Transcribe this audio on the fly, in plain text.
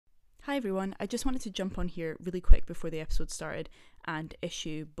Hi everyone, I just wanted to jump on here really quick before the episode started and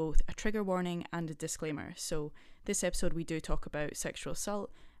issue both a trigger warning and a disclaimer. So this episode we do talk about sexual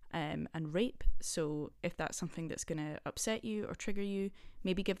assault and rape, so if that's something that's going to upset you or trigger you,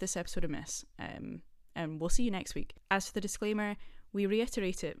 maybe give this episode a miss, and we'll see you next week. As for the disclaimer, we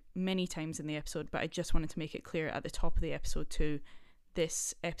reiterate it many times in the episode, but I just wanted to make it clear at the top of the episode too.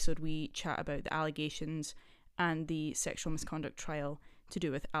 This episode we chat about the allegations and the sexual misconduct trial to do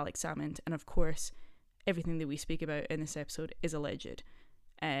with Alex Salmond, and of course everything that we speak about in this episode is alleged.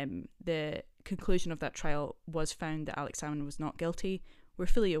 The conclusion of that trial was found that Alex Salmond was not guilty. We're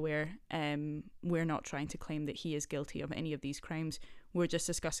fully aware. We're not trying to claim that he is guilty of any of these crimes. We're just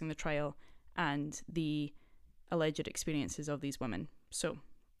discussing the trial and the alleged experiences of these women. So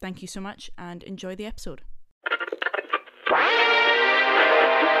thank you so much and enjoy the episode.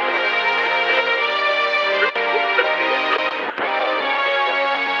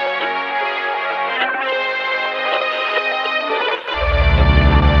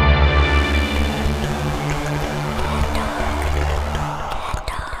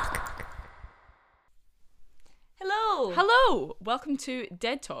 Hello! Welcome to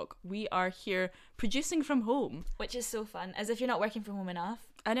Dead Talk. We are here producing from home. Which is so fun, as if you're not working from home enough.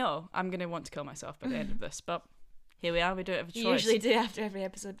 I know, I'm going to want to kill myself by the end of this, but here we are, we don't have a choice. You usually do after every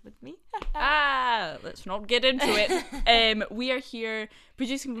episode with me. Let's not get into it. We are here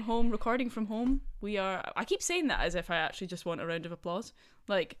producing from home, recording from home. I keep saying that as if I actually just want a round of applause.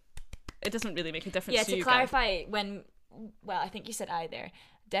 Like, it doesn't really make a difference to you. Yeah, to clarify, I think you said I there.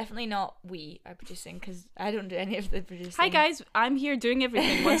 Definitely not we are producing, because I don't do any of the producing. Hi guys, I'm here doing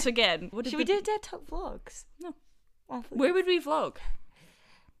everything once again. Should we do Dead Talk vlogs? No. Well, where would we vlog?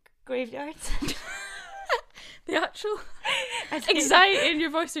 Graveyards. The actual anxiety in your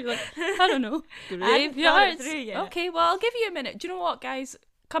voice. You're like, I don't know. Graveyards. Okay, well, I'll give you a minute. Do you know what, guys?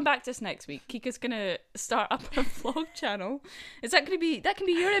 Come back to us next week. Kika's gonna start up a vlog channel. That can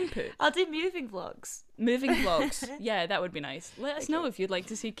be your input? I'll do moving vlogs. Moving vlogs. Yeah, that would be nice. Let us know if you'd like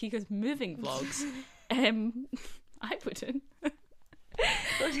to see Kika's moving vlogs. I wouldn't.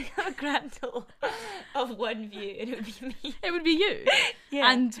 We'll have a grand total of one view, and it would be me. It would be you.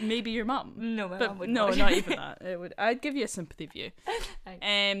 Yeah. And maybe your mum. No, my mum wouldn't. No, not even that. I'd give you a sympathy view.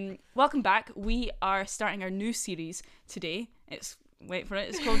 Welcome back. We are starting our new series today. Wait for it.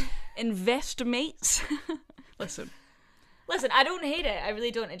 It's called Investimates. Listen, I don't hate it. I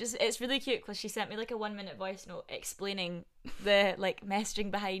really don't. It's really cute because she sent me like a 1-minute voice note explaining the like messaging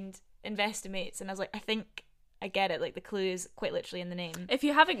behind Investimates, and I was like, I think I get it. Like the clue is quite literally in the name. If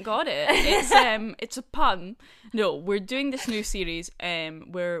you haven't got it, it's a pun. No, we're doing this new series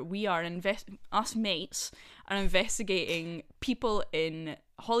where we are us mates are investigating people in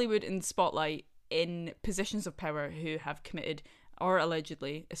Hollywood in the spotlight in positions of power who have committed, or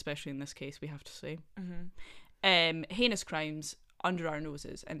allegedly, especially in this case, we have to say, heinous crimes under our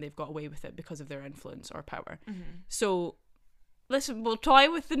noses, and they've got away with it because of their influence or power. So, listen, we'll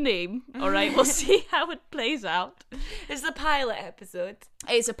toy with the name, alright? We'll see how it plays out. It's the pilot episode.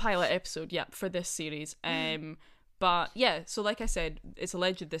 It's a pilot episode, yeah, for this series. But yeah, so like I said, it's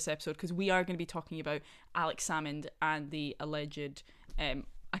alleged this episode because we are going to be talking about Alex Salmond and the alleged, we're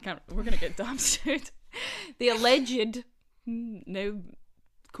going to get damn sued. The alleged, no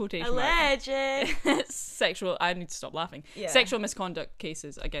quotation alleged sexual, I need to stop laughing, sexual misconduct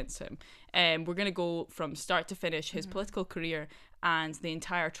cases against him. We're going to go from start to finish his political career and the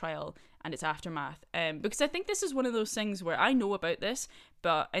entire trial and its aftermath, because I think this is one of those things where I know about this,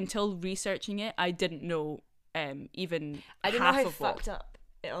 but until researching it I didn't know even I didn't half know how of fucked up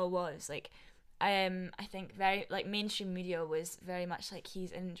it all was. Like I think very like mainstream media was very much like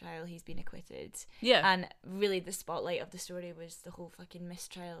he's in trial, he's been acquitted. Yeah. And really the spotlight of the story was the whole fucking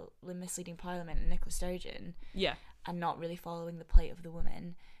mistrial, misleading Parliament and Nicola Sturgeon. Yeah. And not really following the plight of the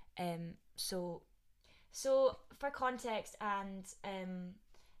woman. So for context and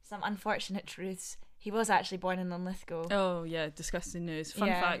some unfortunate truths, he was actually born in Linlithgow. Oh yeah, disgusting news. Fun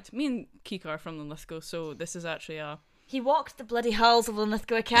fact, me and Kika are from Linlithgow, so this is actually he walked the bloody halls of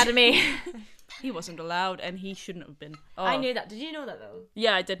Linlithgow Academy. He wasn't allowed, and he shouldn't have been. Oh. I knew that. Did you know that though?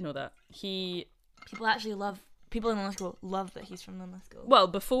 Yeah, I did know that. People in Linlithgow love that he's from Linlithgow. Well,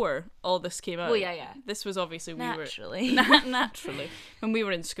 before all this came out. Well, yeah. This was obviously naturally. Naturally. When we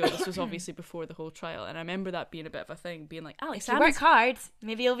were in school, this was obviously before the whole trial, and I remember that being a bit of a thing, being like, Alex Salmond. If you work hard,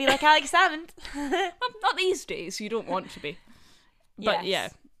 maybe you'll be like Alex Salmond. Well, not these days. You don't want to be. But yeah.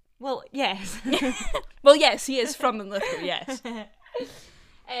 Well, yes. Well, yes, he is from Linlithgow, yes.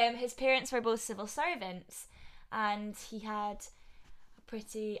 His parents were both civil servants, and he had a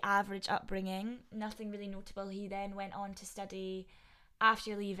pretty average upbringing, nothing really notable. He then went on to study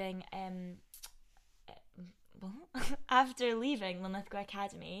after leaving Linlithgow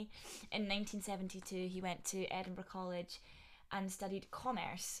Academy in 1972, he went to Edinburgh College and studied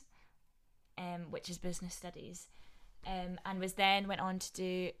commerce, which is business studies, and went on to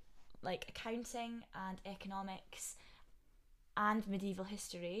do like accounting and economics and medieval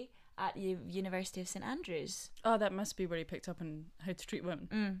history at the University of St Andrews. Oh, that must be where he picked up on how to treat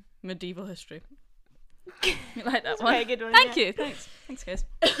women. Medieval history. You like that That's one? A very good one. Thank you. Thanks, guys.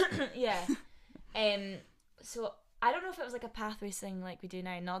 Yeah. So I don't know if it was like a pathways thing like we do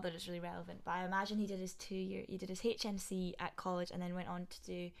now. Not that it's really relevant, but I imagine he did his HNC at college and then went on to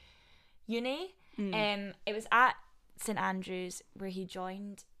do uni. It was at St Andrews where he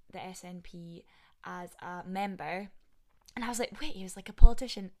joined the SNP as a member. And I was like, wait, he was like a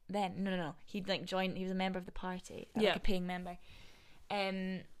politician then? No. He'd like joined. He was a member of the party, like a paying member.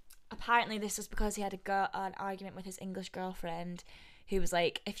 Apparently, this was because he had an argument with his English girlfriend, who was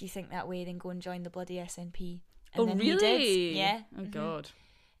like, "If you think that way, then go and join the bloody SNP." And then really? He did. Yeah. Oh God.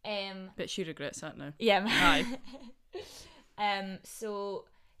 Bet she regrets that now. Yeah. Aye. So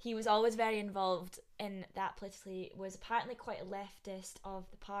he was always very involved in that politically. Was apparently quite a leftist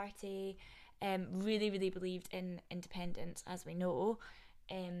of the party. Really, really believed in independence, as we know,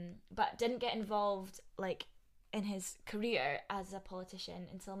 but didn't get involved like in his career as a politician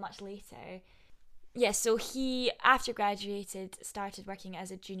until much later. Yeah, so he, after graduated, started working as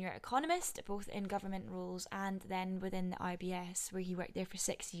a junior economist, both in government roles and then within the RBS, where he worked there for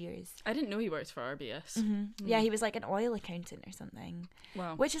 6 years. I didn't know he worked for RBS. Yeah, he was like an oil accountant or something.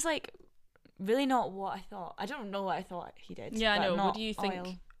 Wow. Which is like really not what I thought. I don't know what I thought he did. Yeah, I know. What do you think?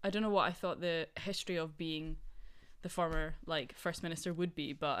 Oil. I don't know what I thought the history of being the former like first minister would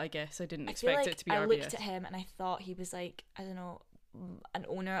be, but I guess I didn't expect it to be RBS. I looked at him and I thought he was like, I don't know, an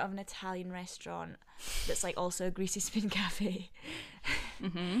owner of an Italian restaurant that's like also a greasy spoon cafe.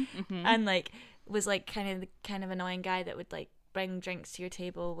 And like was like kind of annoying guy that would like bring drinks to your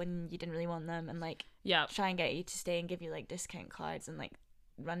table when you didn't really want them and like try and get you to stay and give you like discount cards and like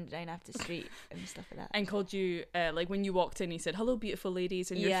run down after the street and stuff like that. And called you like when you walked in, he said, "Hello, beautiful ladies,"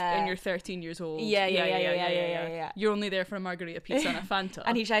 and you're 13 years old. Yeah. You're only there for a margarita pizza and a Fanta.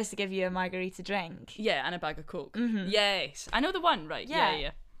 And he tries to give you a margarita drink. Yeah, and a bag of Coke. Yes, I know the one. Right. Yeah.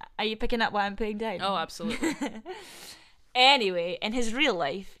 Are you picking up what I'm putting down? Oh, absolutely. Anyway, in his real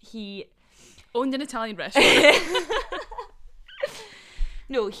life, he owned an Italian restaurant.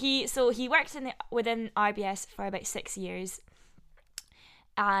 No, he worked within RBS for about 6 years.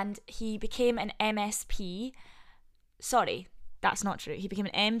 And he became an MSP. Sorry, that's not true. He became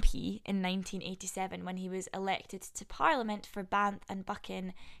an MP in 1987 when he was elected to Parliament for Banff and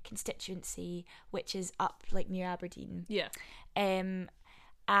Buchan constituency, which is up like near Aberdeen. Yeah. And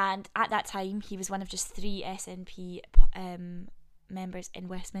at that time, he was one of just 3 SNP members in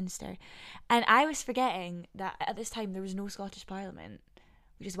Westminster. And I was forgetting that at this time there was no Scottish Parliament,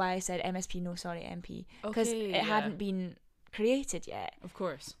 which is why I said MSP, no, sorry, MP. Because it hadn't been created yet. Of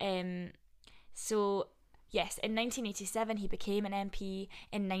course. So yes, in 1987 he became an MP.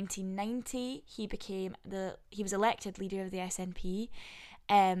 In 1990 he was elected leader of the SNP,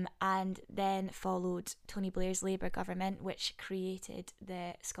 and then followed Tony Blair's Labour government, which created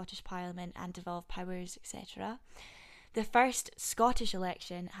the Scottish Parliament and devolved powers, etc. The first Scottish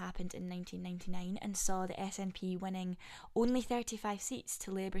election happened in 1999 and saw the SNP winning only 35 seats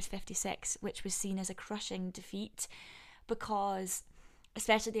to Labour's 56, which was seen as a crushing defeat, because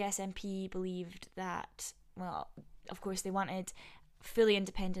especially the SNP believed that, well, of course they wanted fully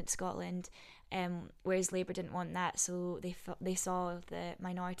independent Scotland, whereas Labour didn't want that, so they saw the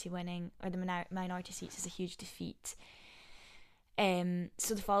minority winning, or the minority seats, as a huge defeat.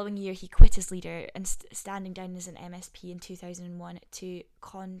 So the following year he quit as leader and standing down as an MSP in 2001 to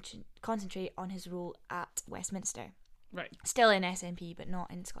concentrate on his role at Westminster. Right. Still in SNP, but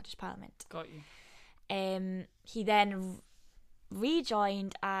not in Scottish Parliament. Got you. He then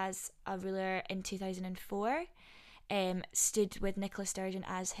rejoined as a ruler in 2004, stood with Nicola Sturgeon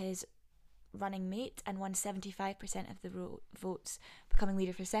as his running mate and won 75% of the votes, becoming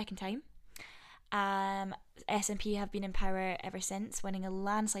leader for a second time. SNP have been in power ever since, winning a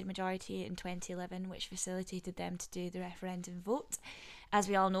landslide majority in 2011, which facilitated them to do the referendum vote. As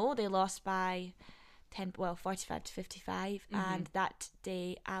we all know, they lost by 45 to 55, and that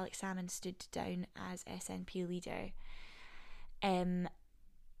day Alex Salmond stood down as SNP leader.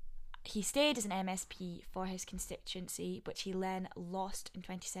 He stayed as an MSP for his constituency, but he then lost in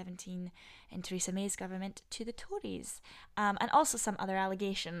 2017 in Theresa May's government to the Tories, and also some other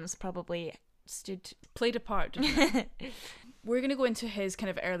allegations probably played a part, didn't it? We're going to go into his kind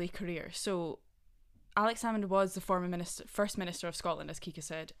of early career. So Alex Salmond was the first minister of Scotland, as Kika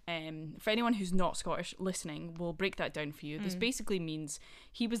said. For anyone who's not Scottish listening, we'll break that down for you. This basically means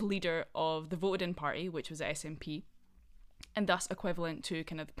he was leader of the voted-in party, which was the SNP, and thus equivalent to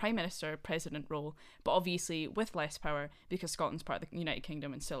kind of the Prime Minister, President role, but obviously with less power because Scotland's part of the United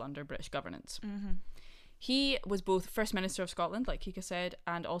Kingdom and still under British governance. He was both First Minister of Scotland, like Kika said,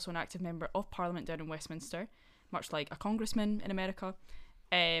 and also an active member of Parliament down in Westminster, much like a congressman in America.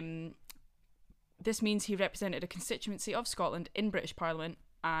 This means he represented a constituency of Scotland in British Parliament,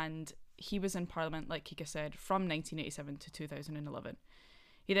 and he was in Parliament, like Kika said, from 1987 to 2011.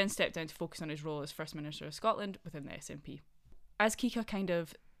 He then stepped down to focus on his role as First Minister of Scotland within the SNP. As Kika kind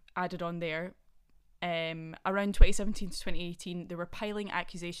of added on there, around 2017 to 2018, there were piling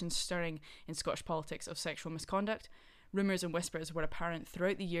accusations stirring in Scottish politics of sexual misconduct. Rumours and whispers were apparent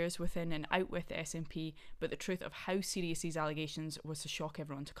throughout the years within and out with the SNP, but the truth of how serious these allegations was to shock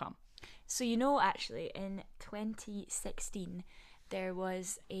everyone to come. So, actually, in 2016, there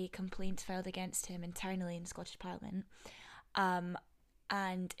was a complaint filed against him internally in Scottish Parliament.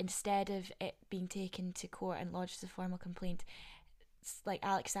 And instead of it being taken to court and lodged as a formal complaint, like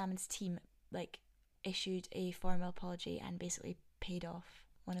Alex Salmond's team, like, issued a formal apology and basically paid off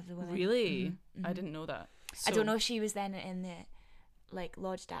one of the women. Really? I didn't know that. So, I don't know if she was then in the, like,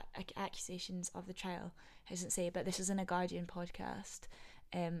 lodged accusations of the trial. It doesn't say, but this is in a Guardian podcast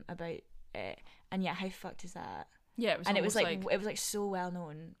about it. And yeah, how fucked is that? Yeah, it was, and it was like so well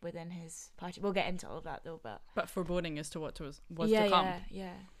known within his party. We'll get into all of that though, but foreboding as to what was to come.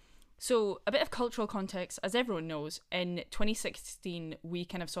 Yeah. So a bit of cultural context, as everyone knows, in 2016 we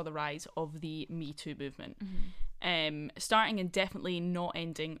kind of saw the rise of the Me Too movement, starting and definitely not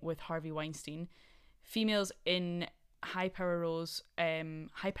ending with Harvey Weinstein. Females in high power roles,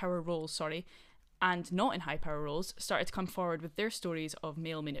 and not in high power roles, started to come forward with their stories of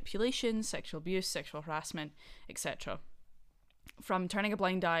male manipulation, sexual abuse, sexual harassment, etc. From turning a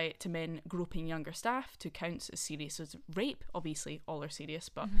blind eye to men groping younger staff to counts as serious as rape. Obviously, all are serious,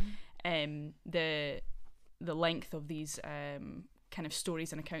 but the length of these kind of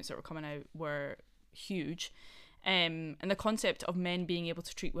stories and accounts that were coming out were huge. And the concept of men being able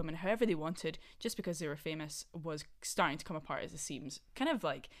to treat women however they wanted just because they were famous was starting to come apart as it seems. Kind of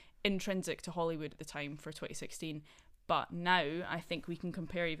like intrinsic to Hollywood at the time for 2016. But now, I think we can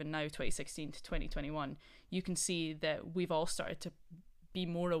compare even now, 2016 to 2021, you can see that we've all started to be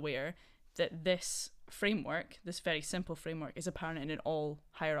more aware that this framework, this very simple framework, is apparent in all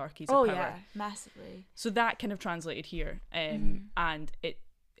hierarchies of power. Oh yeah, massively. So that kind of translated here, and it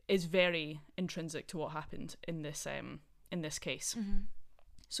is very intrinsic to what happened in this case.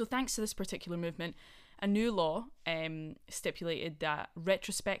 So thanks to this particular movement, a new law stipulated that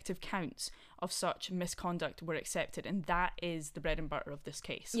retrospective counts of such misconduct were accepted, and that is the bread and butter of this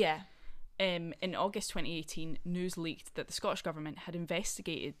case. Yeah. In August 2018, news leaked that the Scottish Government had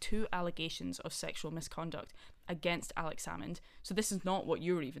investigated 2 allegations of sexual misconduct against Alex Salmond. So this is not what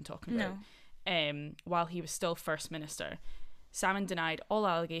you were even talking about. While he was still First Minister. Salmond denied all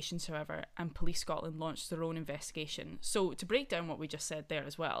allegations, however, and Police Scotland launched their own investigation. So to break down what we just said there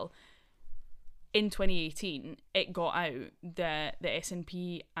as well, in 2018, it got out that the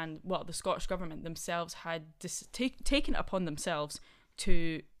SNP and, the Scottish Government themselves had taken it upon themselves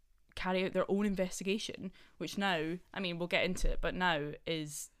to carry out their own investigation, which now, I mean, we'll get into it, but now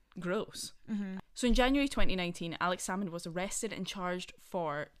is gross. So in January 2019, Alex Salmond was arrested and charged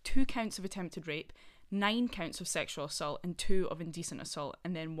for 2 counts of attempted rape, 9 counts of sexual assault, and 2 of indecent assault,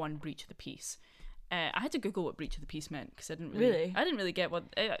 and then 1 breach of the peace. I had to Google what breach of the peace meant because I didn't really get what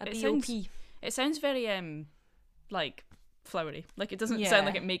it sounds very like flowery. Like it doesn't sound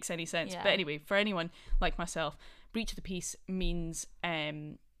like it makes any sense. But anyway, for anyone like myself, breach of the peace means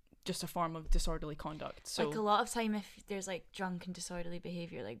just a form of disorderly conduct. So like a lot of time, if there's like drunk and disorderly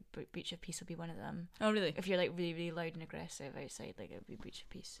behaviour, like breach of peace will be one of them. Oh really? If you're like really, really loud and aggressive outside, like it would be breach of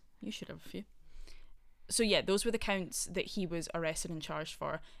peace. You should have a few. So yeah, those were the counts that he was arrested and charged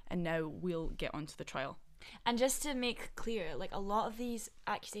for, and now we'll get onto the trial. And just to make clear, like a lot of these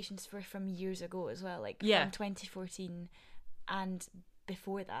accusations were from years ago as well, like from 2014 and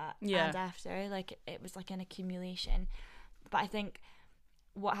before that and after, like it was like an accumulation. But I think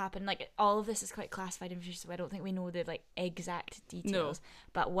what happened, like all of this is quite classified information, so I don't think we know the like exact details. No.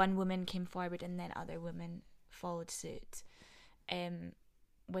 But one woman came forward and then other women followed suit.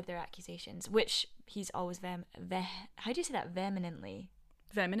 With their accusations, which he's always how do you say that? Vehemently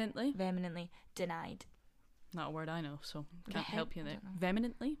denied. Not a word I know, so can't help you there.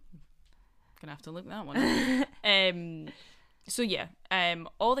 Vehemently? Gonna have to look that one up. So yeah,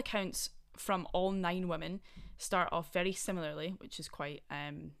 all the counts from all 9 women start off very similarly, which is quite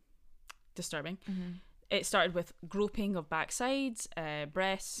disturbing. It started with groping of backsides,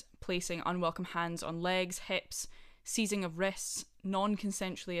 breasts, placing unwelcome hands on legs, hips, seizing of wrists,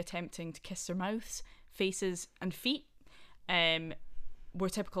 non-consensually attempting to kiss their mouths, faces and feet were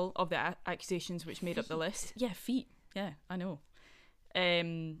typical of the accusations which made up the list. Yeah, feet. Yeah, I know.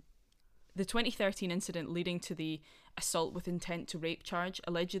 The 2013 incident leading to the assault with intent to rape charge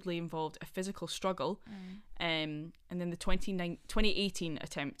allegedly involved a physical struggle. And then the 2018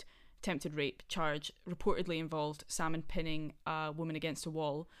 attempted rape charge reportedly involved Salmon pinning a woman against a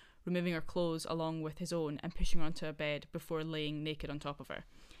wall, removing her clothes along with his own and pushing her onto a bed before laying naked on top of her.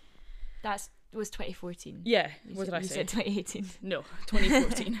 That was 2014. Yeah, what did I say? You said 2018. No,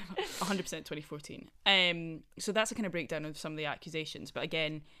 2014. 100% 2014. So that's a kind of breakdown of some of the accusations. But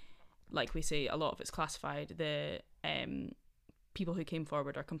again, like we say, a lot of it's classified. The people who came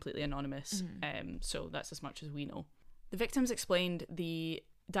forward are completely anonymous. So that's as much as we know. The victims explained the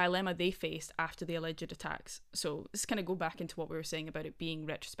dilemma they faced after the alleged attacks. So this kind of go back into what we were saying about it being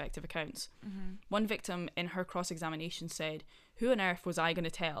retrospective accounts. One victim in her cross-examination said, "Who on earth was I going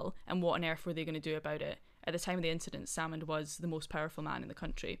to tell, and what on earth were they going to do about it? At the time of the incident, Salmond was the most powerful man in the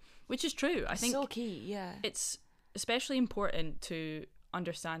country," which is true. I think so key. Yeah, it's especially important to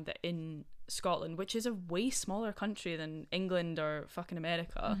understand that in Scotland, which is a way smaller country than England or fucking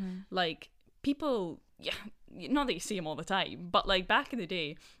America, like people, yeah, not that you see him all the time, but like back in the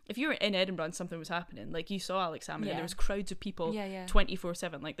day, if you were in Edinburgh and something was happening, like you saw Alex Salmond and there was crowds of people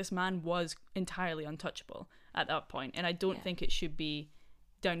 24/7. Like this man was entirely untouchable at that point, and I don't think it should be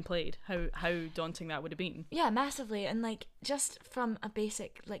downplayed how daunting that would have been. Yeah, massively. And like just from a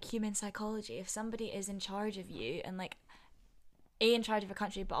basic like human psychology, if somebody is in charge of you and like in charge of a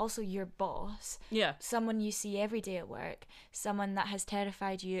country, but also your boss, someone you see every day at work, someone that has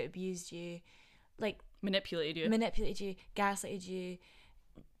terrified you, abused you, like manipulated you, gaslighted you,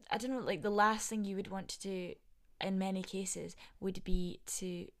 I don't know, like the last thing you would want to do in many cases would be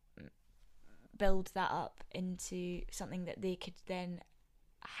to build that up into something that they could then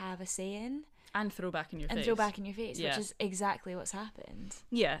have a say in and throw back in your face, which is exactly what's happened.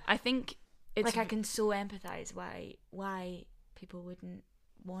 I think it's like I can so empathize why people wouldn't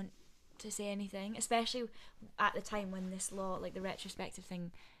want to say anything, especially at the time when this law, like the retrospective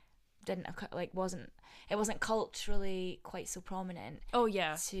thing, didn't occur, like it wasn't culturally quite so prominent.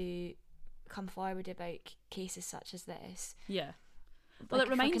 To come forward about cases such as this. Well, like,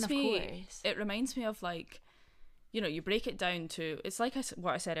 it reminds me of like, you know, you break it down to, it's like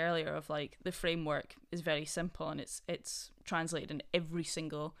what I said earlier of like the framework is very simple and it's translated in every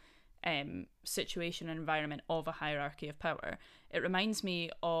single situation and environment of a hierarchy of power. It reminds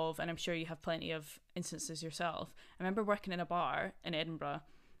me of, and I'm sure you have plenty of instances yourself, I remember working in a bar in Edinburgh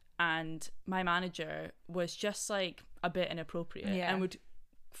and my manager was just like a bit inappropriate and would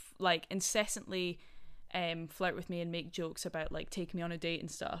like incessantly flirt with me and make jokes about like taking me on a date and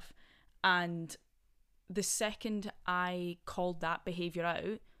stuff. And the second I called that behaviour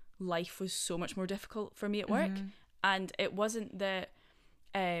out, life was so much more difficult for me at work. And it wasn't that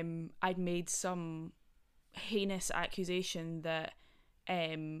I'd made some heinous accusation that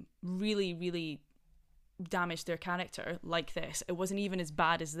really, really damaged their character like this. It wasn't even as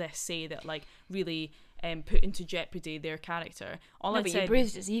bad as this, say that like really put into jeopardy their character. You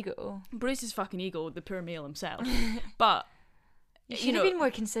bruised his ego. Bruised his fucking ego, the poor male himself. But you should have been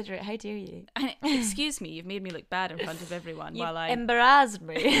more considerate. How dare you? Excuse me, you've made me look bad in front of everyone while I embarrassed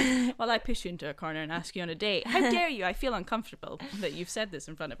me. While I push you into a corner and ask you on a date. How dare you? I feel uncomfortable that you've said this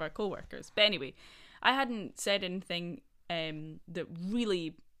in front of our co-workers. But anyway, I hadn't said anything that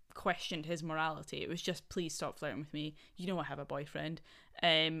really questioned his morality. It was just, please stop flirting with me. You know I have a boyfriend,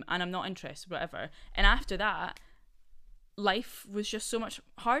 and I'm not interested, whatever. And after that, life was just so much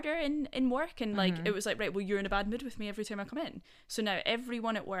harder in work, and like it was like, right, well, you're in a bad mood with me every time I come in, so now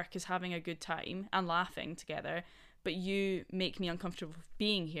everyone at work is having a good time and laughing together, but you make me uncomfortable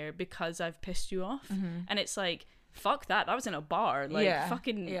being here because I've pissed you off. And it's like, fuck that was in a bar, like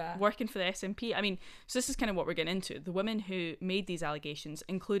working for the SNP. I mean, so this is kind of what we're getting into. The women who made these allegations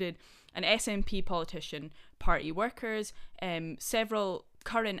included an SNP politician, party workers, several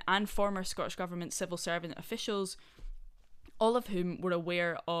current and former Scottish Government civil servant officials, all of whom were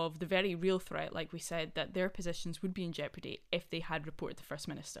aware of the very real threat, like we said, that their positions would be in jeopardy if they had reported the First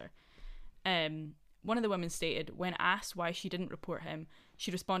Minister. One of the women stated, when asked why she didn't report him,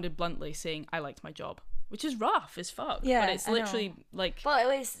 she responded bluntly saying, "I liked my job," which is rough as fuck. Yeah, but it's literally like... But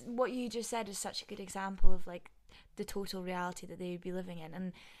it was, what you just said is such a good example of like the total reality that they would be living in.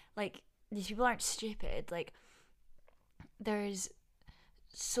 And like, these people aren't stupid. Like, there's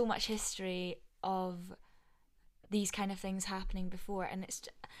so much history of these kind of things happening before, and it's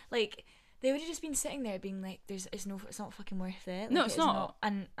like, They would have just been sitting there being like, it's not fucking worth it. Like, no, it's not.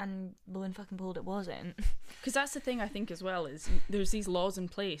 And lo and fucking behold, it wasn't. Because that's the thing I think as well, is there's these laws in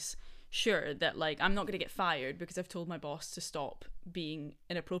place, sure, that like I'm not going to get fired because I've told my boss to stop being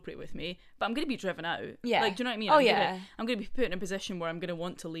inappropriate with me, but I'm going to be driven out. Yeah. Like, do you know what I mean? I'm going to be put in a position where I'm going to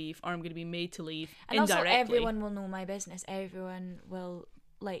want to leave, or I'm going to be made to leave and indirectly. Also, everyone will know my business. Everyone will,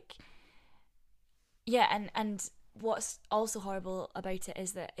 like... Yeah, and what's also horrible about it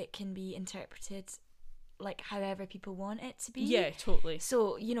is that it can be interpreted like however people want it to be. Yeah, totally.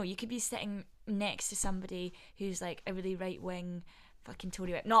 So, you know, you could be sitting next to somebody who's like a really right-wing fucking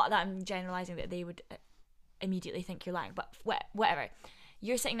Tory whip. Not that I'm generalising that they would immediately think you're lying, but whatever.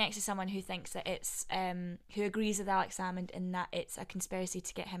 You're sitting next to someone who thinks that it's who agrees with Alex Salmond in that it's a conspiracy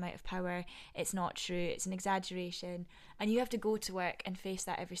to get him out of power. It's not true. It's an exaggeration, and you have to go to work and face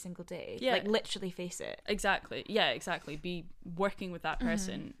that every single day. Yeah, like literally face it. Exactly. Yeah, exactly. Be working with that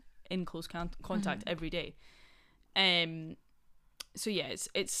person in close contact every day. So yeah,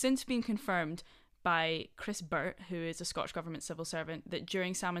 it's since been confirmed by Chris Burt, who is a Scottish Government civil servant, that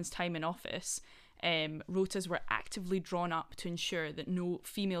during Salmond's time in office, rotas were actively drawn up to ensure that no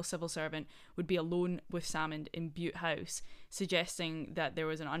female civil servant would be alone with Salmond in Bute House, suggesting that there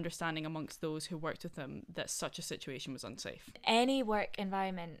was an understanding amongst those who worked with him that such a situation was unsafe. Any work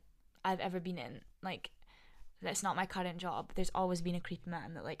environment I've ever been in, like, that's not my current job, there's always been a creepy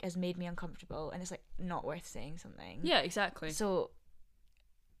man that like has made me uncomfortable, and it's like not worth saying something. Yeah, exactly. So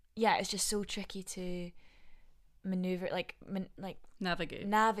yeah, it's just so tricky to maneuver, like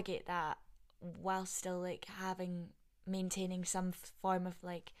navigate that while still like maintaining some form of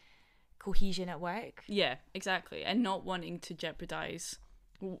like cohesion at work. Yeah, exactly. And not wanting to jeopardize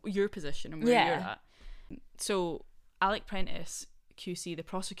your position and where you're at. So Alec Prentice QC, the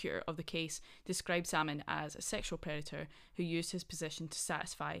prosecutor of the case, described Salmond as a sexual predator who used his position to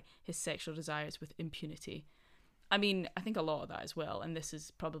satisfy his sexual desires with impunity. I mean, I think a lot of that as well, and this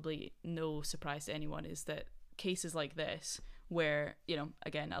is probably no surprise to anyone, is that cases like this, where, you know,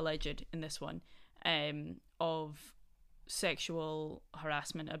 again, alleged in this one, of sexual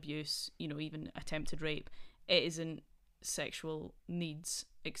harassment, abuse, you know, even attempted rape, it isn't sexual needs,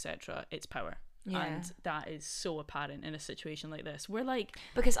 etc. It's power. Yeah. And that is so apparent in a situation like this, where like,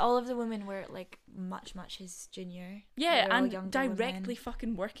 because all of the women were like much his junior. Yeah, and directly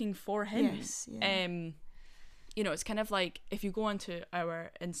fucking working for him. Yes. Yeah. You know, it's kind of like if you go onto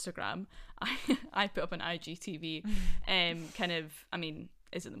our Instagram, I put up an IGTV, kind of, I mean,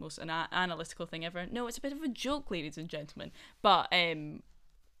 is it the most analytical thing ever? No, it's a bit of a joke, ladies and gentlemen. But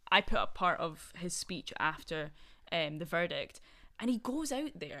I put up part of his speech after the verdict, and he goes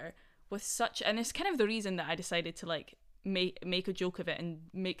out there with such, and it's kind of the reason that I decided to like make a joke of it and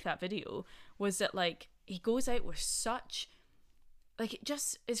make that video, was that like he goes out with such, like, it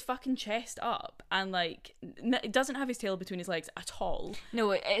just is fucking chest up, and like it doesn't have his tail between his legs at all.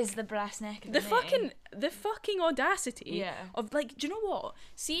 No, it is the brass neck of the fucking audacity yeah. of like, do you know what?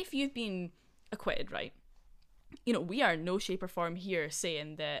 See if you've been acquitted, right? You know, we are in no shape or form here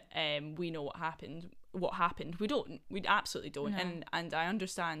saying that we know what happened. We don't. We absolutely don't. No. And I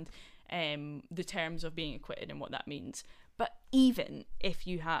understand the terms of being acquitted and what that means. But even if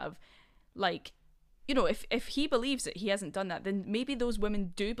you have, like, you know, if he believes that he hasn't done that, then maybe those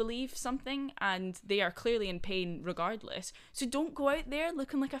women do believe something and they are clearly in pain regardless. So don't go out there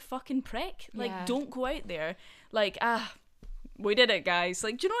looking like a fucking prick. Like, don't go out there like, we did it, guys.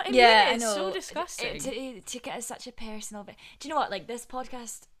 Like, do you know what I mean? Yeah, it's so disgusting. To take it as such a personal bit. Do you know what? Like, this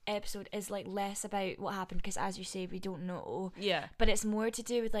podcast episode is like less about what happened, because as you say, we don't know. Yeah. But it's more to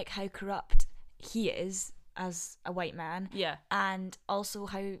do with like how corrupt he is as a white man. Yeah. And also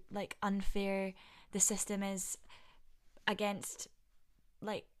how like unfair the system is against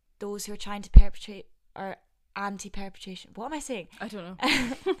like those who are trying to perpetrate or anti-perpetration. What am I saying? I don't know.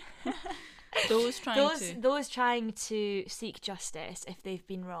 Those trying to seek justice if they've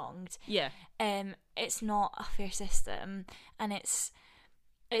been wronged. Yeah. It's not a fair system, and it's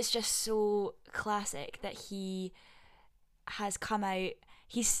just so classic that he has come out.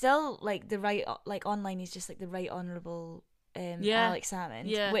 He's still like the right, like online he's just like the right honourable Alex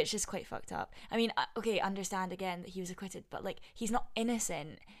Salmond, which is quite fucked up. I mean, okay, understand again that he was acquitted, but like he's not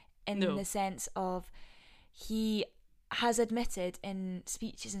innocent in the sense of he has admitted in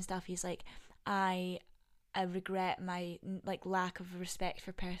speeches and stuff, he's like, I regret my like lack of respect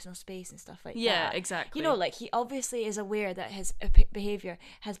for personal space and stuff like that. Yeah, exactly. You know, like he obviously is aware that his behaviour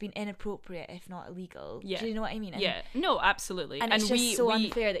has been inappropriate, if not illegal. Yeah. Do you know what I mean? Yeah. No, absolutely. And it's just so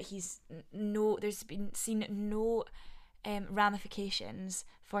unfair that there's been seen no ramifications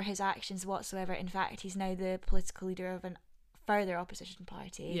for his actions whatsoever. In fact, he's now the political leader of a further opposition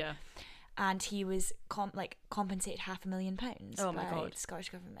party. Yeah. and he was compensated £500,000 oh my by God. the Scottish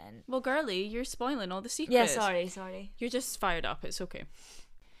government. Well, girly, you're spoiling all the secrets. Yeah, sorry. You're just fired up. It's okay.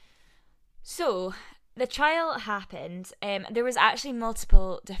 So the trial happened. There was actually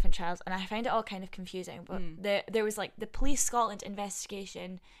multiple different trials, and I find it all kind of confusing. But there was the Police Scotland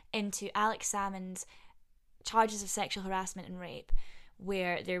investigation into Alex Salmond's charges of sexual harassment and rape,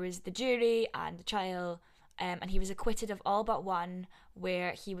 where there was the jury and the trial, and he was acquitted of all but one,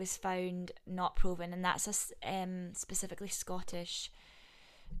 where he was found not proven, and that's a specifically Scottish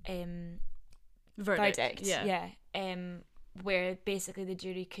verdict. Yeah. Where basically the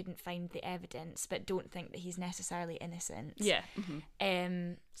jury couldn't find the evidence but don't think that he's necessarily innocent. Yeah. Mm-hmm.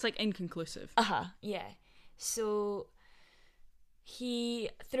 It's like inconclusive. Yeah. So he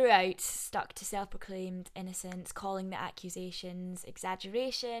throughout stuck to self-proclaimed innocence, calling the accusations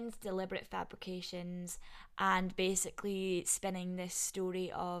exaggerations, deliberate fabrications, and basically spinning this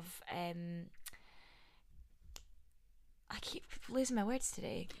story of I keep losing my words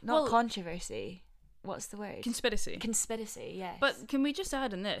today. Not controversy. What's the word? Conspiracy, yes. But can we just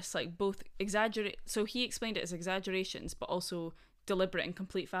add in this, like, both so he explained it as exaggerations, but also deliberate and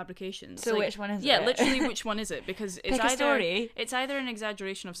complete fabrications. So like, which one is it? Yeah, literally, which one is it? Because it's either an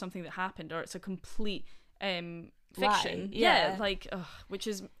exaggeration of something that happened, or it's a complete fiction. Lie. Yeah, like, which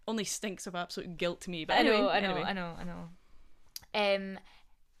is only stinks of absolute guilt to me. But I anyway. know.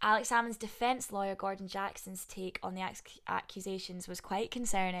 Alex Salmond's defence lawyer Gordon Jackson's take on the accusations was quite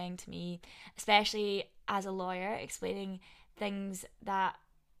concerning to me, especially as a lawyer, explaining things that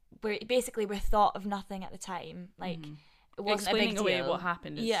were thought of nothing at the time. Like, it wasn't explaining a big deal. away what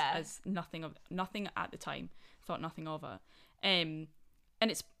happened as nothing at the time, thought nothing of it. And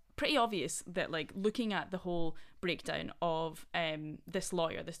it's pretty obvious that, like, looking at the whole breakdown of this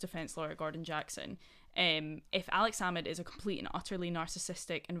defence lawyer Gordon Jackson, if Alex Salmond is a complete and utterly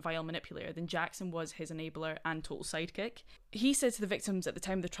narcissistic and vile manipulator, then Jackson was his enabler and total sidekick. He said to the victims at the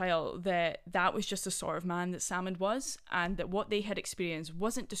time of the trial that was just the sort of man that Salmond was, and that what they had experienced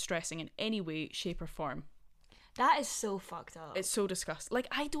wasn't distressing in any way, shape or form. That is so fucked up. It's so disgusting. Like,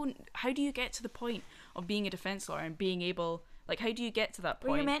 how do you get to the point of being a defence lawyer and being able, like, how do you get to that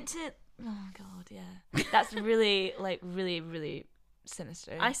point? Well, you're meant to, oh God, yeah. That's really, like, really, really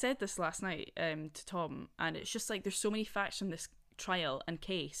sinister. I said this last night to Tom, and it's just like, there's so many facts from this trial and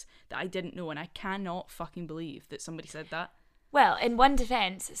case that I didn't know, and I cannot fucking believe that somebody said that. Well, in one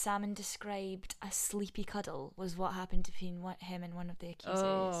defence, Salmond described a sleepy cuddle was what happened between him and one of the accusers.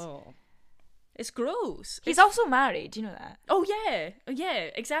 Oh, it's gross. He's also married, do you know that? Oh yeah,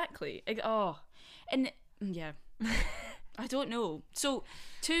 exactly. And yeah, I don't know. So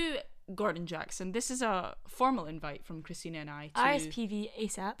to Gordon Jackson, this is a formal invite from Christina and I to RSPV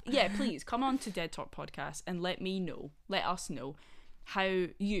ASAP. Yeah, please come on to Dead Talk Podcast and let us know how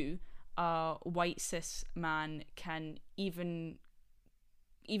you, a white cis man, can even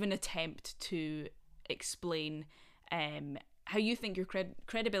attempt to explain how you think your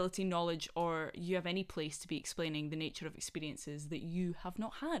credibility, knowledge, or you have any place to be explaining the nature of experiences that you have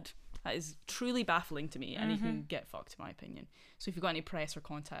not had. That is truly baffling to me, and you can get fucked, in my opinion. So if you've got any press or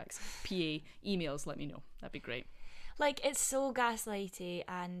contacts, PA, emails, let me know. That'd be great. Like, it's so gaslighty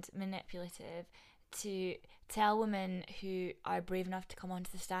and manipulative to tell women who are brave enough to come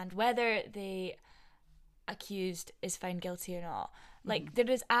onto the stand, whether the accused is found guilty or not. Like, there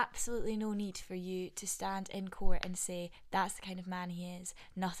is absolutely no need for you to stand in court and say, that's the kind of man he is,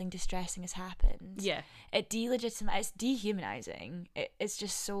 nothing distressing has happened. Yeah. It's dehumanizing. It's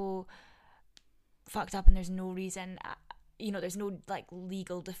just so fucked up, and there's no reason, there's no, like,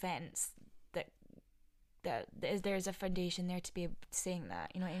 legal defense that there's a foundation there to be saying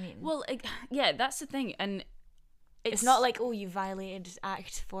that, you know what I mean? Well, yeah, that's the thing, and it's not like, oh, you violated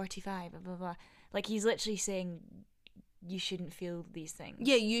Act 45, blah, blah, blah. Like, he's literally saying you shouldn't feel these things.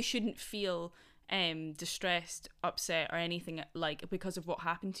 Yeah, you shouldn't feel distressed, upset, or anything, like, because of what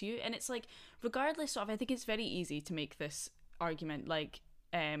happened to you. And it's like, regardless of, I think it's very easy to make this argument, like,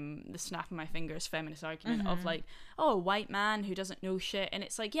 the snap of my fingers feminist argument of, like, oh, a white man who doesn't know shit. And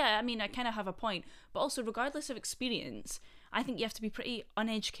it's like, yeah, I mean, I kind of have a point, but also, regardless of experience, I think you have to be pretty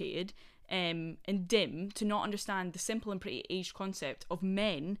uneducated and dim to not understand the simple and pretty aged concept of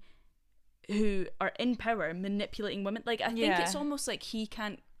men who are in power manipulating women. Like, I think it's almost like he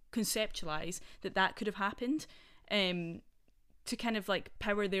can't conceptualize that could have happened to kind of, like,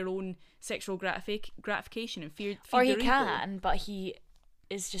 power their own sexual gratification and fear or he their can ego. But he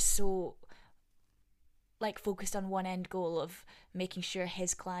is just so, like, focused on one end goal of making sure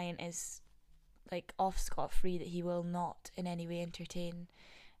his client is, like, off scot-free, that he will not in any way entertain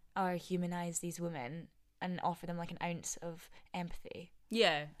or humanize these women and offer them, like, an ounce of empathy.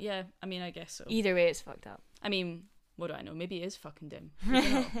 Yeah. I mean, I guess so. Either way, it's fucked up. I mean, what do I know? Maybe it is fucking dim. You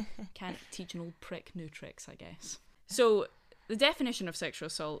know, can't teach an old prick new tricks, I guess. So the definition of sexual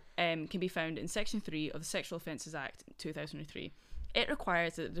assault can be found in Section 3 of the Sexual Offences Act 2003. It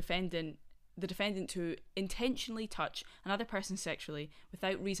requires that the defendant to intentionally touch another person sexually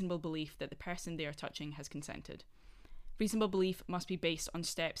without reasonable belief that the person they are touching has consented. Reasonable belief must be based on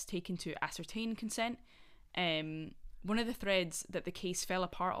steps taken to ascertain consent. One of the threads that the case fell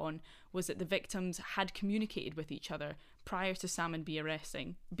apart on was that the victims had communicated with each other prior to Salmond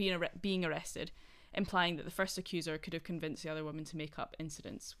being arrested, implying that the first accuser could have convinced the other woman to make up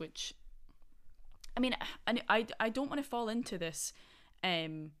incidents, which, I mean, I don't want to fall into this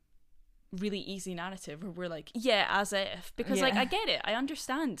really easy narrative where we're like, yeah, as if, because like I get it, I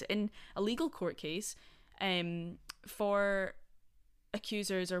understand in a legal court case, for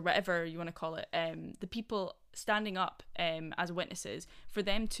accusers or whatever you want to call it, the people standing up as witnesses, for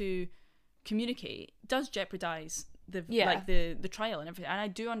them to communicate does jeopardize the trial and everything, and I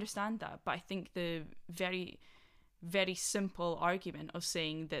do understand that, but I think the very, very simple argument of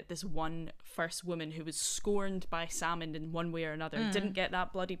saying that this one first woman who was scorned by Salmond in one way or another didn't get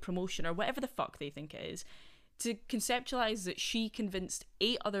that bloody promotion or whatever the fuck they think it is, to conceptualize that she convinced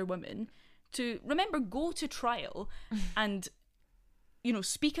 8 other women to, remember, go to trial and, you know,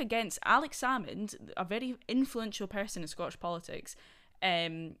 speak against Alex Salmond, a very influential person in Scottish politics,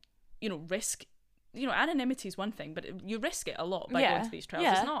 you know, risk, you know, anonymity is one thing, but you risk it a lot by going to these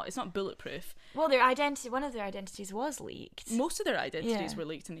trials. It's not bulletproof. Well, one of their identities was leaked. Most of their identities were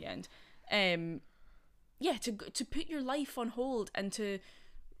leaked in the end. To put your life on hold and to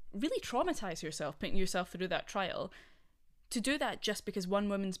really traumatize yourself, putting yourself through that trial, to do that just because one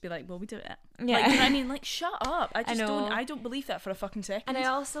woman's be like, well, we do it. Yeah. Like, you know what I mean? Like, shut up. I don't believe that for a fucking second. And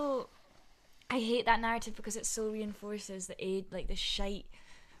I hate that narrative because it so reinforces the shite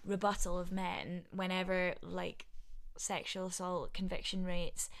rebuttal of men whenever like sexual assault conviction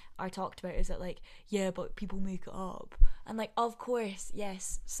rates are talked about, is that like, yeah, but people make it up, and like, of course,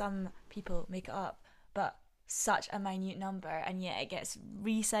 yes, some people make it up, but such a minute number, and yet it gets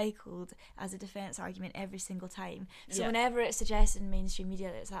recycled as a defense argument every single time. So whenever it's suggested in mainstream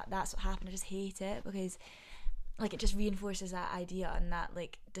media that that's what happened, I just hate it, because like it just reinforces that idea and that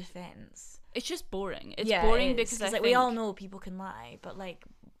like defense. It's just boring. It's boring because like we all know people can lie, but like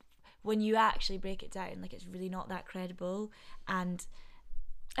when you actually break it down, like it's really not that credible, and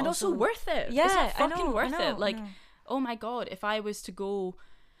also worth it. Yeah, it's fucking worth it. Like, oh my god, if I was to go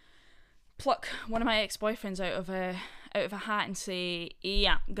pluck one of my ex-boyfriends out of a hat and say,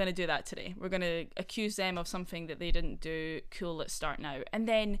 yeah, I'm gonna do that today, we're gonna accuse them of something that they didn't do, cool, let's start now, and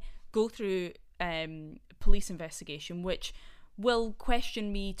then go through police investigation, which will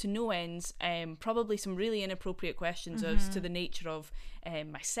question me to no ends, probably some really inappropriate questions as to the nature of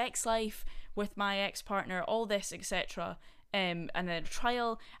my sex life with my ex-partner, all this, etc., and then a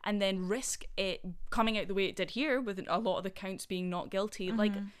trial, and then risk it coming out the way it did here with a lot of the counts being not guilty.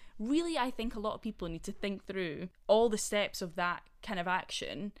 Like, really, I think a lot of people need to think through all the steps of that kind of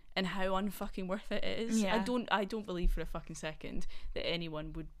action and how unfucking worth it is. I don't believe for a fucking second that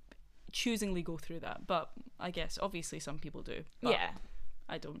anyone would choosingly go through that, but I guess obviously some people do.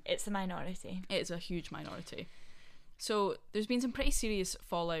 I don't. It's a minority. It's a huge minority. So there's been some pretty serious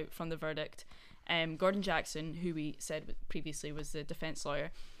fallout from the verdict. Gordon Jackson, who we said previously was the defence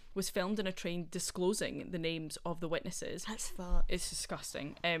lawyer, was filmed in a train disclosing the names of the witnesses. That's fucked. It's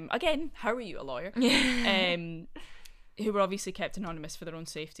disgusting. Again, how are you a lawyer? Who were obviously kept anonymous for their own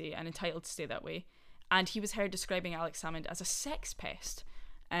safety and entitled to stay that way. And he was heard describing Alex Salmond as a sex pest.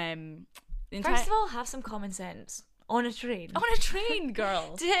 First of all, have some common sense. On a train. On a train,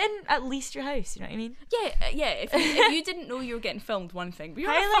 girl. Do it in at least your house, you know what I mean? Yeah. If you didn't know you were getting filmed, one thing, but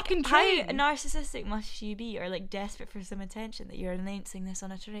you're on a fucking train. How narcissistic must you be, or like desperate for some attention, that you're announcing this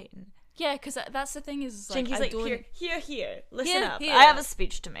on a train? Yeah, because that's the thing is, like, Chinky's like, here, listen up. Here. I have a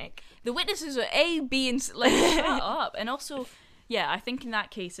speech to make. The witnesses are A, B, and like, shut up. And also, yeah, I think in that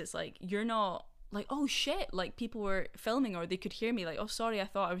case, it's like, you're not like, oh shit, like people were filming, or they could hear me, like, oh sorry, I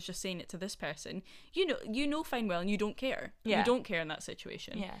thought I was just saying it to this person. You know fine well, and you don't care. You don't care in that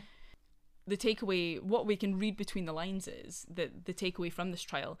situation. Yeah. The takeaway, what we can read between the lines, is that the takeaway from this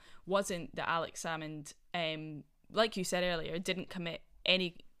trial wasn't that Alex Salmond, like you said earlier, didn't commit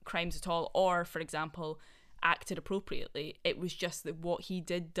any crimes at all, or, for example, acted appropriately. It was just that what he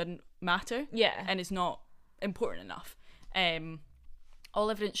did didn't matter. Yeah. And it's not important enough. All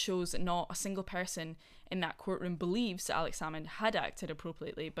evidence shows that not a single person in that courtroom believes that Alex Salmond had acted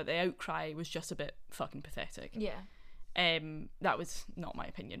appropriately, but the outcry was just a bit fucking pathetic. Yeah. That was not my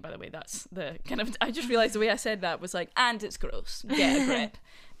opinion, by the way. That's the kind of, I just realised the way I said that was like, and it's gross, get a grip.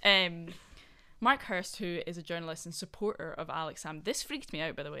 Mark Hurst, who is a journalist and supporter of Alex Salmond, this freaked me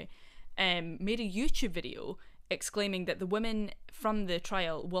out, by the way, made a YouTube video exclaiming that the women from the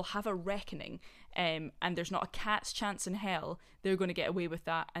trial will have a reckoning, and there's not a cat's chance in hell they're going to get away with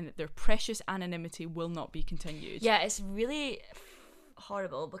that, and that their precious anonymity will not be continued. Yeah, it's really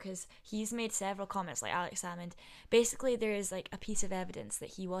horrible because he's made several comments, like Alex Salmond. Basically, there is like a piece of evidence that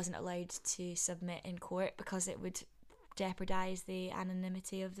he wasn't allowed to submit in court because it would jeopardise the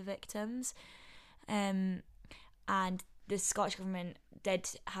anonymity of the victims. And the Scottish government did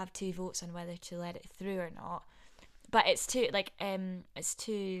have 2 votes on whether to let it through or not, but it's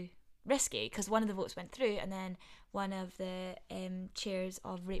too risky because one of the votes went through, and then one of the chairs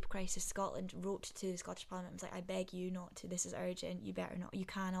of Rape Crisis Scotland wrote to the Scottish Parliament and was like, I beg you not to, this is urgent, you better not, you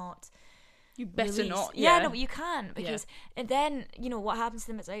cannot. You better release. not. Yeah, no, but you can, because and then, you know, what happens to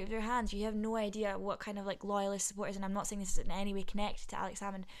them, it's out of their hands. You have no idea what kind of like loyalist supporters, and I'm not saying this is in any way connected to Alex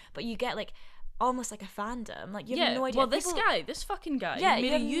Salmond, but you get like almost like a fandom. Like, you have no idea. Well, this fucking guy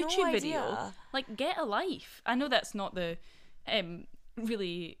made a YouTube video. Like, get a life. I know that's not the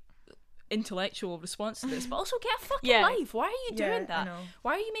really intellectual response to this, but also get a fucking life. Why are you doing that?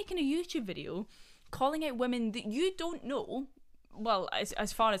 Why are you making a YouTube video calling out women that you don't know, well,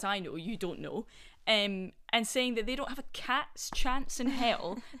 as far as I know, you don't know, and saying that they don't have a cat's chance in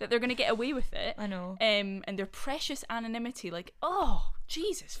hell that they're going to get away with it? I know. And their precious anonymity, like, oh,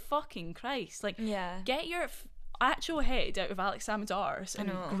 Jesus fucking Christ. Like, get your actual head out of Alex Salmond's arse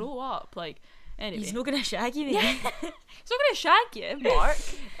and grow up. Like, anyway. He's not going to shag you, He's not going to shag you, Mark.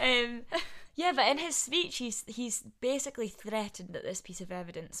 Yeah, but in his speech, he's basically threatened that this piece of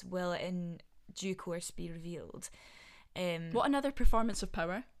evidence will, in due course, be revealed. What another performance of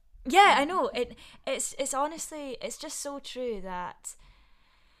power. Yeah, I know. It's honestly, it's just so true that,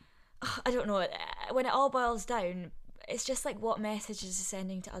 I don't know, when it all boils down, it's just like, what message is it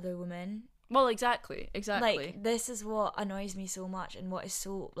sending to other women? Well, exactly. Like, this is what annoys me so much, and what is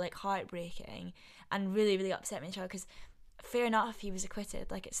so like heartbreaking and really, really upset me in the trial, because fair enough, he was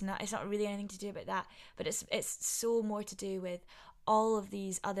acquitted. Like, it's not really anything to do about that, but it's so more to do with all of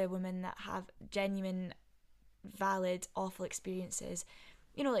these other women that have genuine, valid, awful experiences.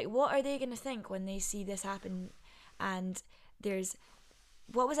 You know, like, what are they going to think when they see this happen? And there's,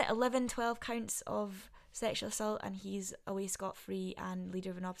 what was it, 12 counts of sexual assault, and he's away scot-free and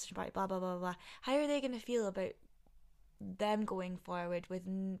leader of an opposition party, blah, blah, blah, blah. How are they going to feel about them going forward with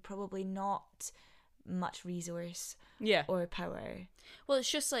probably not much resource or power? Well,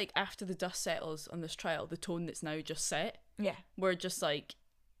 it's just like, after the dust settles on this trial, the tone that's now just set. Yeah. We're just like,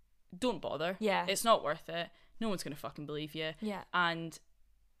 don't bother. Yeah. It's not worth it. No one's going to fucking believe you. Yeah. And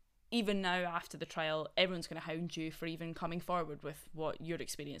even now, after the trial, everyone's going to hound you for even coming forward with what your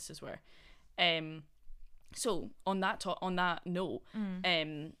experiences were. So on that note,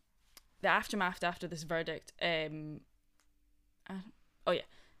 the aftermath after this verdict,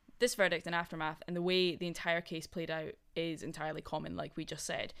 this verdict and aftermath, and the way the entire case played out is entirely common, like we just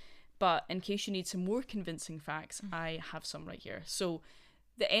said. But in case you need some more convincing facts, I have some right here. So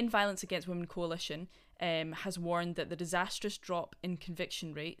the End Violence Against Women Coalition has warned that the disastrous drop in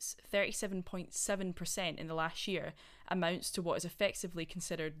conviction rates, 37.7% in the last year, amounts to what is effectively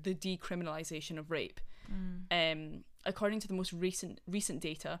considered the decriminalisation of rape. According to the most recent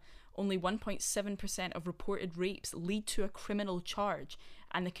data, only 1.7% of reported rapes lead to a criminal charge,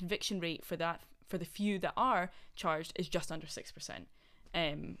 and the conviction rate for the few that are charged is just under 6%.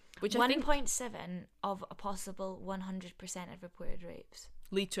 Which 1.7 of a possible 100% of reported rapes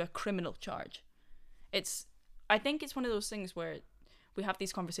lead to a criminal charge. I think it's one of those things where we have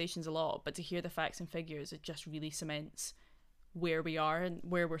these conversations a lot, but to hear the facts and figures, it just really cements where we are and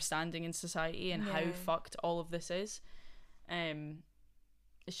where we're standing in society and how fucked all of this is.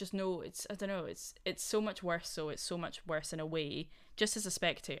 It's just I don't know, it's so much worse. So it's so much worse in a way, just as a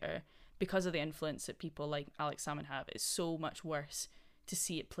spectator, because of the influence that people like Alex Salmond have. It's so much worse to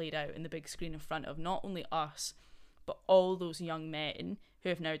see it played out in the big screen in front of not only us, but all those young men who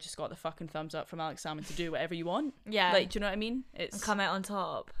have now just got the fucking thumbs up from Alex Salmond to do whatever you want. Yeah. Like, do you know what I mean? And come out on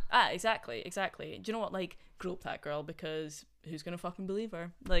top. Exactly. Do you know what? Like, grope that girl, because who's going to fucking believe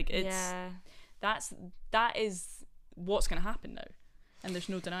her? Like, that is what's going to happen now. And there's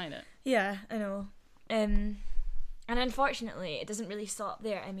no denying it. Yeah, I know. And unfortunately, it doesn't really stop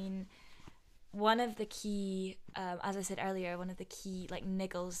there. I mean, one of the key, as I said earlier, one of the key like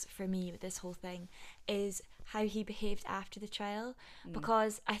niggles for me with this whole thing is how he behaved after the trial,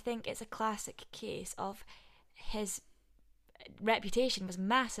 because I think it's a classic case of his reputation was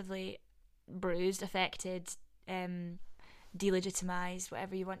massively bruised, affected, delegitimized,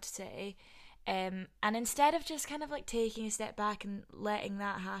 whatever you want to say. And instead of just kind of like taking a step back and letting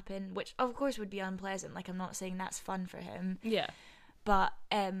that happen, which of course would be unpleasant, like I'm not saying that's fun for him. Yeah. But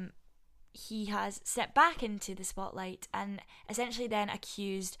he has stepped back into the spotlight and essentially then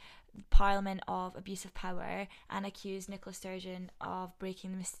accused Parliament of abuse of power and accused Nicola Sturgeon of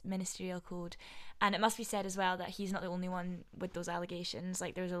breaking the ministerial code. And it must be said as well that he's not the only one with those allegations.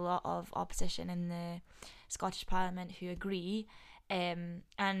 Like, there's a lot of opposition in the Scottish Parliament who agree, and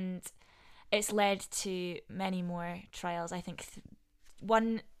it's led to many more trials. I think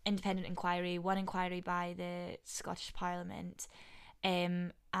one independent inquiry, one inquiry by the Scottish Parliament,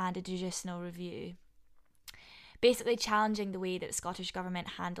 and a judicial review, basically challenging the way that the Scottish government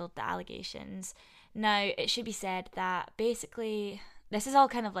handled the allegations. Now, it should be said that basically, this is all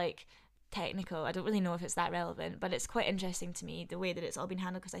kind of like technical. I don't really know if it's that relevant, but it's quite interesting to me, the way that it's all been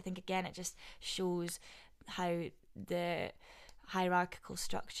handled, because I think, again, it just shows how the hierarchical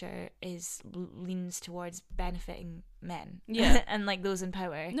structure leans towards benefiting men. Yeah. And like those in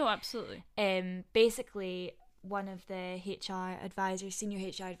power. No, absolutely. Basically, one of the senior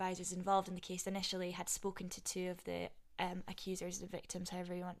HR advisors involved in the case initially had spoken to two of the accusers, the victims,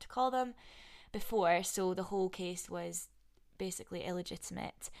 however you want to call them, before, so the whole case was basically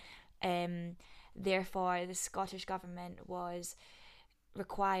illegitimate. Therefore, the Scottish government was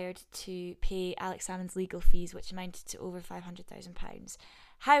required to pay Alex Salmond's legal fees, which amounted to over £500,000.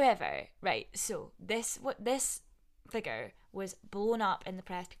 However, right, so this figure was blown up in the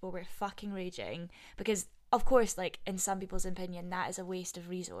press. People were fucking raging because, of course, like, in some people's opinion, that is a waste of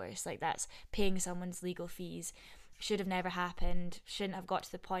resource. Like, that's paying someone's legal fees. Should have never happened. Shouldn't have got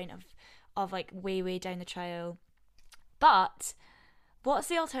to the point of like way down the trial. But what's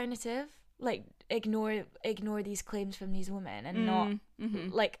the alternative? Like, ignore these claims from these women and not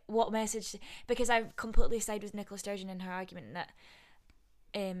like, what message? Because I completely side with Nicola Sturgeon in her argument that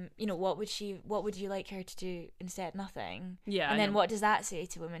what would you like her to do instead? Nothing. Yeah. And then what does that say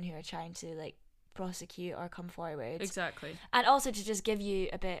to women who are trying to like prosecute or come forward? Exactly. And also, to just give you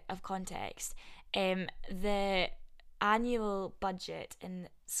a bit of context, the annual budget in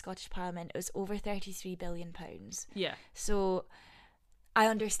Scottish Parliament was over £33 billion. Yeah. So I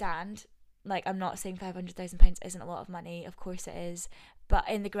understand, like, I'm not saying £500,000 isn't a lot of money, of course it is, but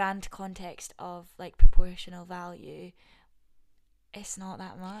in the grand context of like proportional value, it's not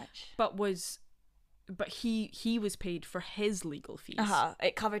that much. But he was paid for his legal fees.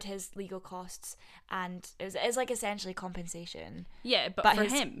 It covered his legal costs, and it's like essentially compensation. Yeah, but for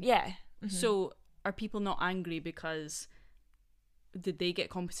him. Yeah. Mm-hmm. So are people not angry because did they get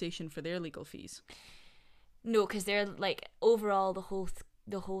compensation for their legal fees? No, because they're like, overall the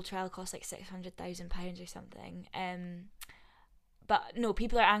whole trial cost like £600,000 or something. But no,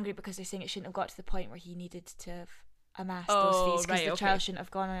 people are angry because they're saying it shouldn't have got to the point where he needed to have amassed those fees, because the trial shouldn't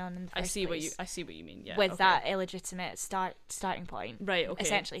have gone on in the first place. I see what you mean. Yeah. With that illegitimate starting point. Right. Okay.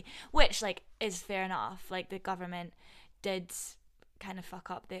 Essentially, which like is fair enough. Like, the government did kind of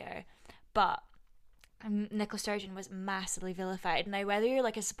fuck up there, but Nicola Sturgeon was massively vilified. Now, whether you're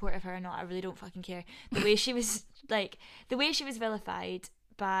like a supporter of her or not, I really don't fucking care. The way she was vilified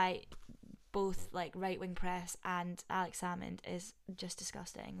by both like right-wing press and Alex Salmond is just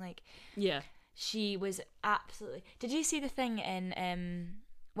disgusting. Like, yeah, she was absolutely. Did you see the thing in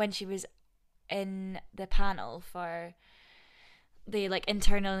when she was in the panel for the like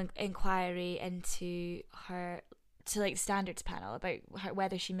internal inquiry into her, to like standards panel about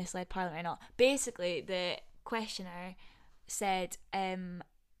whether she misled Parliament or not? Basically, the questioner said,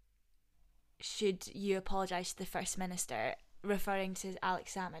 should you apologise to the First Minister, referring to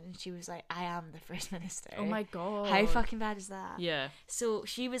Alex Salmond, and she was like, I am the First Minister. Oh my god. How fucking bad is that? Yeah. So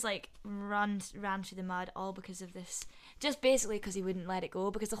she was like ran through the mud, all because of this, just basically because he wouldn't let it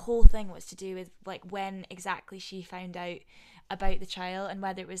go, because the whole thing was to do with like when exactly she found out about the trial, and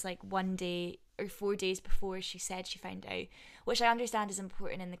whether it was like 1 day or 4 days before she said she found out, which I understand is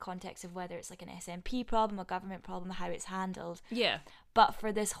important in the context of whether it's like an SNP problem, a government problem, how it's handled. Yeah. But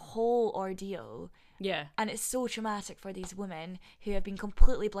for this whole ordeal, yeah, and it's so traumatic for these women who have been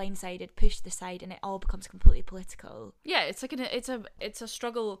completely blindsided, pushed aside, and it all becomes completely political. Yeah, it's like it's a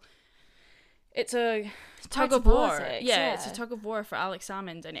struggle. It's a tug Party of war. politics, Yeah, it's a tug of war for Alex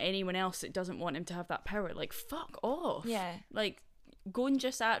Salmond and anyone else that doesn't want him to have that power. Like, fuck off. Yeah. Like, go and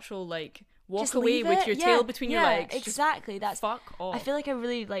just like walk Just away with your tail between your legs. Exactly. That's fuck off. I feel like I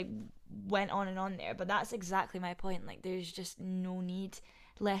really like went on and on there, but that's exactly my point. Like, there's just no need.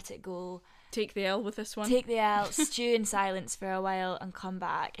 Let it go. Take the L with this one. Take the L. Stew in silence for a while and come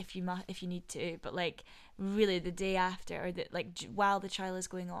back if you need to. But like, really the day after, or while the trial is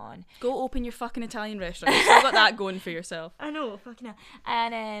going on. Go open your fucking Italian restaurant. You've still got that going for yourself. I know, fucking hell.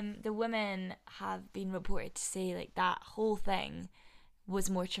 And the women have been reported to say like that whole thing was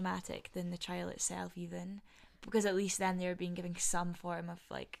more traumatic than the trial itself, even, because at least then they were being given some form of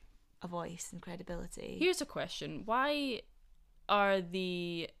like a voice and credibility. Here's a question: why are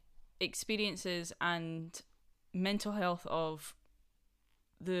the experiences and mental health of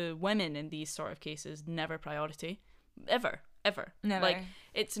the women in these sort of cases never priority? Ever. Never. Like,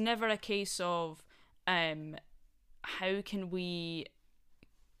 it's never a case of how can we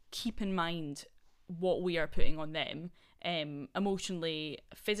keep in mind what we are putting on them, emotionally,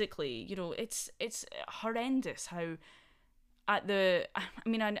 physically. You know, it's horrendous how I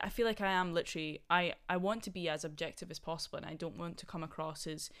feel like I am literally, I want to be as objective as possible, and I don't want to come across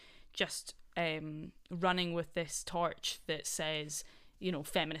as just running with this torch that says, you know,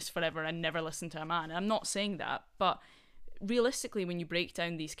 feminist forever and never listen to a man. I'm not saying that, but realistically, when you break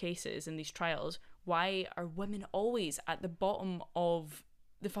down these cases and these trials, why are women always at the bottom of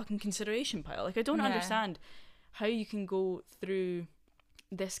the fucking consideration pile? Like, I don't understand how you can go through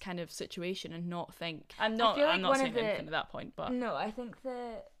this kind of situation and not think. I'm not saying anything at that point, but no, I think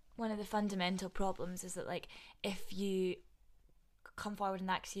one of the fundamental problems is that, like, if you come forward with an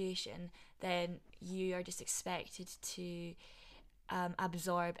accusation, then you are just expected to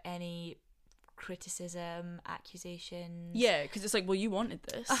absorb any criticism, accusations. Yeah, because it's like, well, you wanted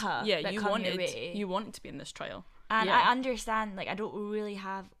this. Yeah, you wanted to be in this trial. And I understand, like, I don't really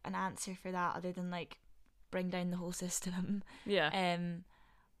have an answer for that other than, like, bring down the whole system. Yeah.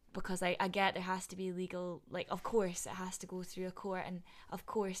 Because I get there has to be legal, like, of course it has to go through a court, and of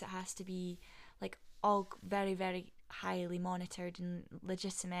course it has to be, like, all very, very highly monitored and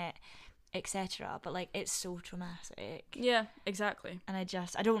legitimate, etc. But, like, it's so traumatic. Yeah, exactly. And I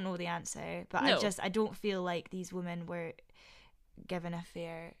don't know the answer, but no. I don't feel like these women were given a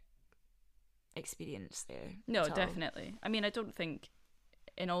fair experience there. No, definitely. I mean, I don't think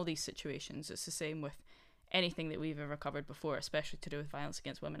in all these situations it's the same with anything that we've ever covered before, especially to do with violence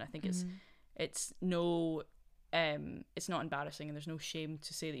against women. I think it's not embarrassing, and there's no shame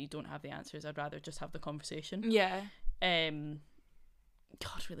to say that you don't have the answers. I'd rather just have the conversation. Yeah.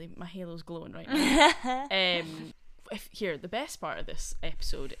 God, really, my halo's glowing right now. The best part of this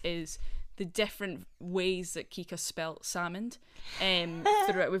episode is the different ways that Kika spelt salmon.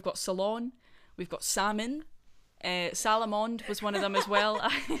 Throughout, we've got salon, we've got salmon. Salamond was one of them as well.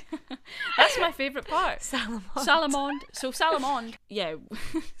 That's my favourite part. Salamond. So Salamond. Yeah,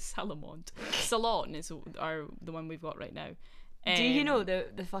 Salamond. Salon is the one we've got right now. Do you know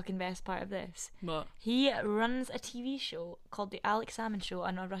the fucking best part of this? What? He runs a TV show called The Alex Salmond Show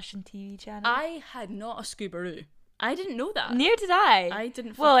on a Russian TV channel. I had not a Scoobaroo. I didn't know that. Neither did I. I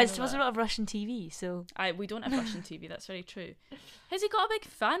didn't. Well, it was a lot of Russian TV, so we don't have Russian TV. That's very true. Has he got a big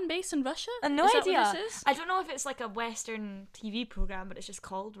fan base in Russia? No idea. What this is? I don't know if it's like a Western TV program, but it's just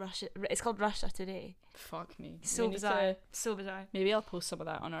called Russia. It's called Russia Today. Fuck me. So bizarre. So bizarre. Maybe I'll post some of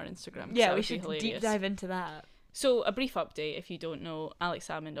that on our Instagram. Yeah, we should deep dive into that. So, a brief update, if you don't know, Alex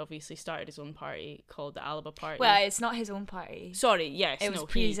Salmond obviously started his own party called the Alba Party. Well, it's not his own party. Sorry, yes. It was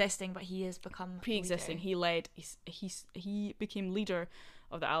pre-existing, but he has become pre-existing. Leader. He became leader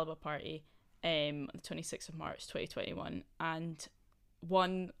of the Alba Party on the 26th of March 2021 and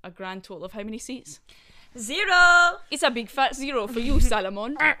won a grand total of how many seats? 0! It's a big fat 0 for you,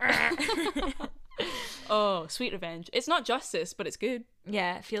 Salomon. Oh, sweet revenge. It's not justice, but it's good.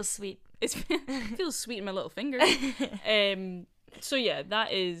 Yeah, it feels sweet. It feels sweet in my little finger. So yeah,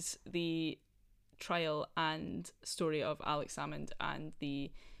 that is the trial and story of Alex Salmond and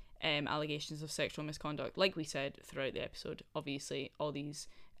the allegations of sexual misconduct. Like we said throughout the episode, obviously all these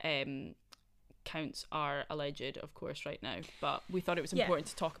counts are alleged, of course, right now, but we thought it was important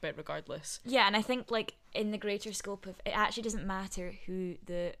to talk about regardless. Yeah, and I think, like, in the greater scope of it, actually doesn't matter who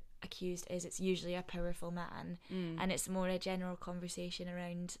the accused is. It's usually a powerful man, and it's more a general conversation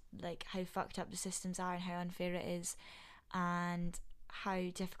around, like, how fucked up the systems are and how unfair it is, and how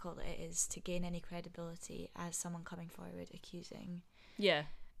difficult it is to gain any credibility as someone coming forward accusing. Yeah,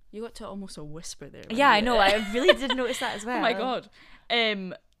 you got to almost a whisper there. Yeah, I know. I really did notice that as well. Oh my god.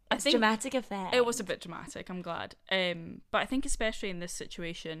 I think dramatic effect. It was a bit dramatic, I'm glad. But I think especially in this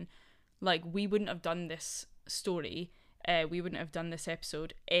situation, like, we wouldn't have done this story, we wouldn't have done this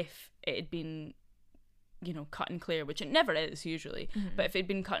episode if it had been, you know, cut and clear, which it never is usually. But if it had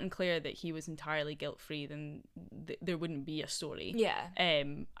been cut and clear that he was entirely guilt-free, then there wouldn't be a story. Yeah.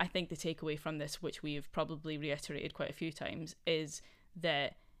 I think the takeaway from this, which we've probably reiterated quite a few times, is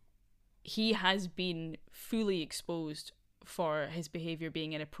that he has been fully exposed for his behaviour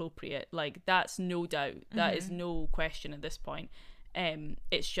being inappropriate. Like, that's no doubt. That is no question at this point.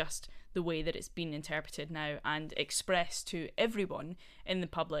 It's just the way that it's been interpreted now and expressed to everyone in the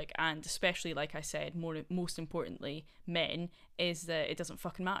public, and especially, like I said, most importantly, men, is that it doesn't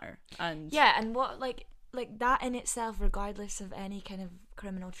fucking matter. And yeah, and what like that in itself, regardless of any kind of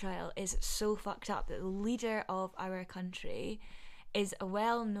criminal trial, is so fucked up that the leader of our country is a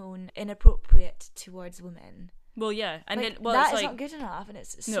well-known inappropriate towards women. Well, yeah, and like, then well, that it's is like, not good enough, and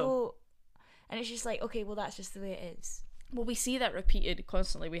it's No. so, and it's just like, okay, well, that's just the way it is. well, we see that repeated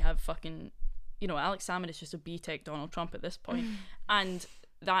constantly. We have fucking, Alex Salmond is just a BTEC Donald Trump at this point. And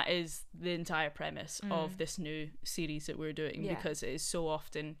that is the entire premise of this new series that we're doing, because it is so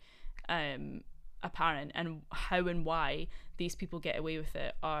often apparent, and how and why these people get away with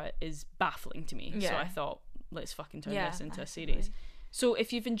it is baffling to me. So I thought, let's fucking turn this into a series. So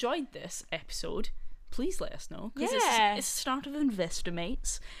if you've enjoyed this episode, please let us know, because it's the start of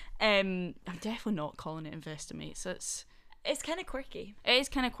Investimates. I'm definitely not calling it Investimates. It's kind of quirky. It is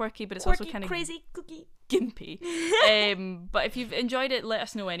kind of quirky, but it's Quirky, also kind of crazy, cookie, gimpy. But if you've enjoyed it, let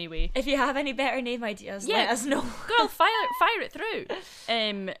us know anyway. If you have any better name ideas, let us know. Girl, fire it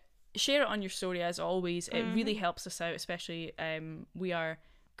through. Share it on your story, as always. It really helps us out, especially we are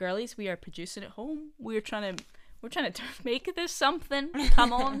girlies. We are producing at home. We're trying to make this something.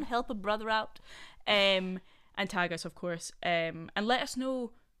 Come on, help a brother out. And tag us, of course. And let us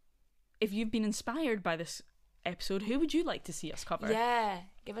know if you've been inspired by this episode. Who would you like to see us cover? Yeah,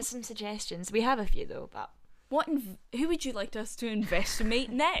 give us some suggestions. We have a few though, but who would you like us to investigate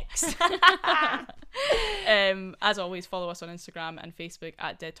next? As always, follow us on Instagram and Facebook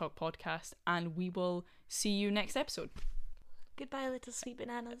at Dead Talk Podcast, and we will see you next episode. Goodbye, little sweet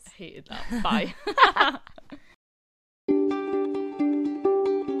bananas. I hated that. Bye.